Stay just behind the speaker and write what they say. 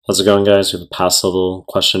How's it going, guys? We have a pass level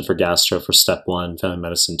question for Gastro for Step 1, Family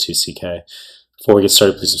Medicine 2CK. Before we get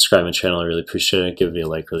started, please subscribe to my channel. I really appreciate it. Give it a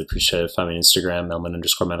like, really appreciate it. Find me on Instagram,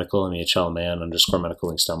 melman_medical, MEHLman_medical,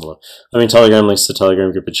 links down below. Telegram, links to the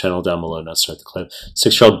Telegram group and channel down below. Now start the clip.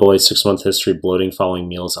 6-year-old boy, 6-month history, bloating following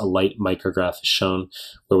meals. A light micrograph is shown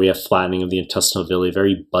where we have flattening of the intestinal villi.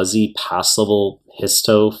 Very buzzy, pass level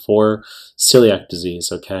histo for celiac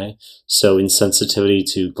disease, okay? So insensitivity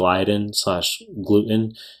to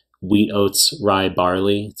gliadin/gluten, wheat, oats, rye,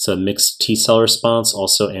 barley. It's a mixed T cell response,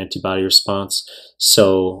 also antibody response.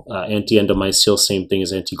 So anti-endomysial, same thing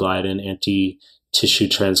as anti-gliadin, anti-tissue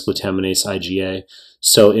transglutaminase IgA.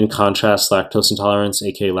 So in contrast, lactose intolerance,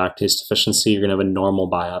 aka lactase deficiency, you're gonna have a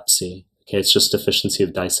normal biopsy. Okay, it's just deficiency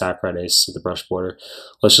of disaccharidase at the brush border.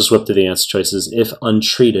 Let's just whip through the answer choices. If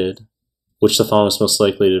untreated, which the following is most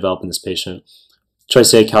likely to develop in this patient?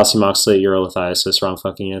 Choice A, calcium oxalate urolithiasis, wrong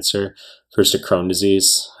fucking answer. Refers to Crohn's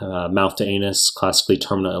disease. Mouth to anus, classically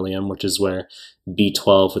terminal ileum, which is where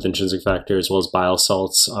B12 with intrinsic factor as well as bile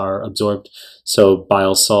salts are absorbed. So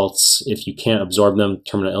bile salts, if you can't absorb them,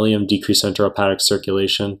 terminal ileum, decreased enterohepatic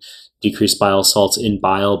circulation, decreased bile salts in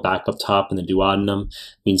bile back up top in the duodenum,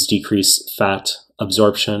 means decreased fat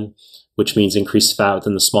absorption, which means increased fat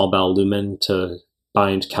within the small bowel lumen to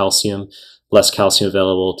bind calcium, less calcium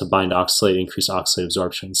available to bind oxalate, increase oxalate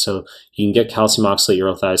absorption. So you can get calcium oxalate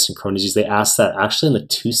urolithiasis and Crohn's disease. They asked that actually in the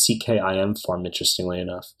 2CKIM form, interestingly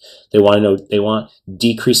enough. They want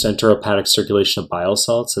decreased enterohepatic circulation of bile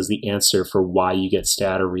salts as the answer for why you get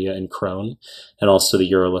steatorrhea and Crohn, and also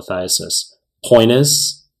the urolithiasis. Point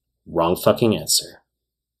is, wrong fucking answer.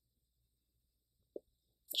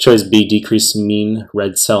 Choice B, decreased mean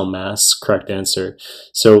red cell mass, correct answer.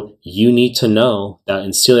 So you need to know that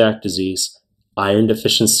in celiac disease, iron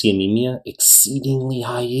deficiency anemia, exceedingly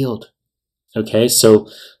high yield. Okay, so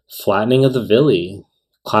flattening of the villi,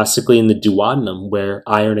 classically in the duodenum where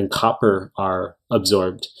iron and copper are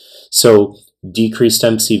absorbed. So decreased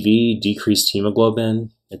MCV, decreased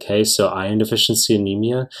hemoglobin, okay, so iron deficiency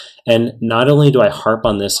anemia. And not only do I harp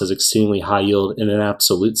on this as exceedingly high yield in an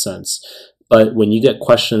absolute sense, but when you get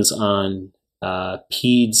questions on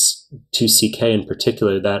PEDS 2CK in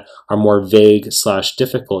particular that are more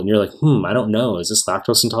vague/difficult, and you're like, I don't know, is this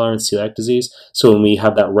lactose intolerant celiac disease? So when we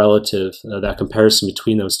have that relative, that comparison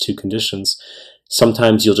between those two conditions,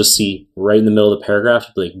 sometimes you'll just see right in the middle of the paragraph,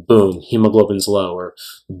 you'll be like, boom, hemoglobin's low, or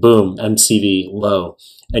boom, MCV low.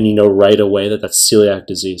 And you know right away that that's celiac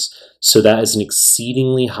disease. So that is an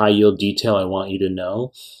exceedingly high yield detail I want you to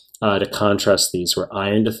know. To contrast these, where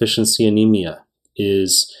iron deficiency anemia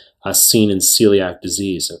is seen in celiac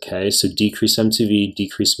disease, okay? So decreased MCV,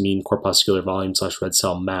 decreased mean corpuscular volume/red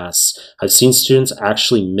cell mass. I've seen students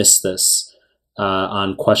actually miss this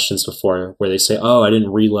on questions before where they say, oh, I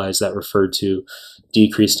didn't realize that referred to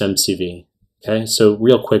decreased MCV, okay? So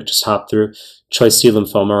real quick, just hop through. Choice C,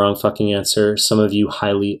 lymphoma, wrong fucking answer. Some of you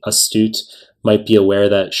highly astute might be aware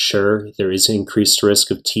that, sure, there is increased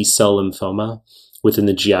risk of T-cell lymphoma within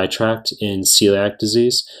the GI tract in celiac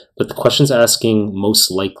disease, but the question's asking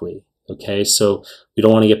most likely, okay? So we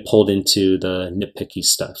don't want to get pulled into the nitpicky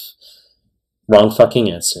stuff. Wrong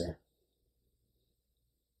fucking answer.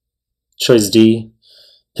 Choice D,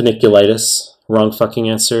 paniculitis, wrong fucking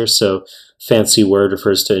answer. So fancy word,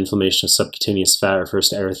 refers to inflammation of subcutaneous fat, refers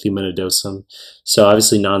to erythema nodosum. So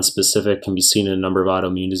obviously non-specific, can be seen in a number of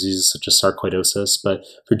autoimmune diseases such as sarcoidosis, but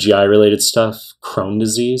for GI-related stuff, Crohn's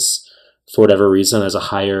disease, for whatever reason, has a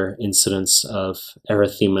higher incidence of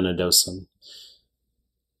erythema nodosum.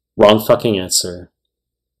 Wrong fucking answer.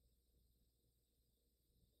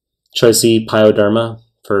 Choice E, pyoderma,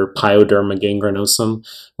 for pyoderma gangrenosum.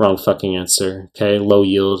 Wrong fucking answer. Okay, low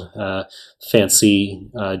yield, fancy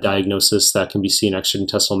diagnosis that can be seen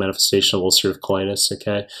extraintestinal manifestation of ulcerative colitis.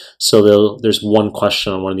 Okay, so there's one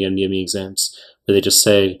question on one of the NDME exams where they just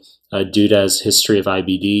say, dude has history of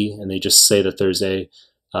IBD, and they just say that there's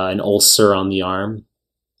an ulcer on the arm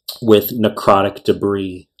with necrotic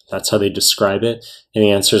debris. That's how they describe it. And the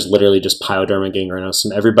answer is literally just pyoderma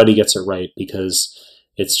gangrenosum. Everybody gets it right because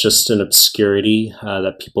it's just an obscurity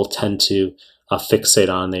that people tend to fixate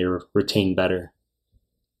on. They retain better.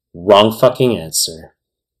 Wrong fucking answer.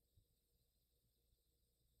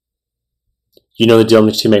 You know the deal.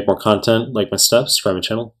 To make more content, like my stuff, subscribe my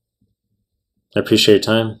channel. I appreciate your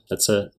time. That's it.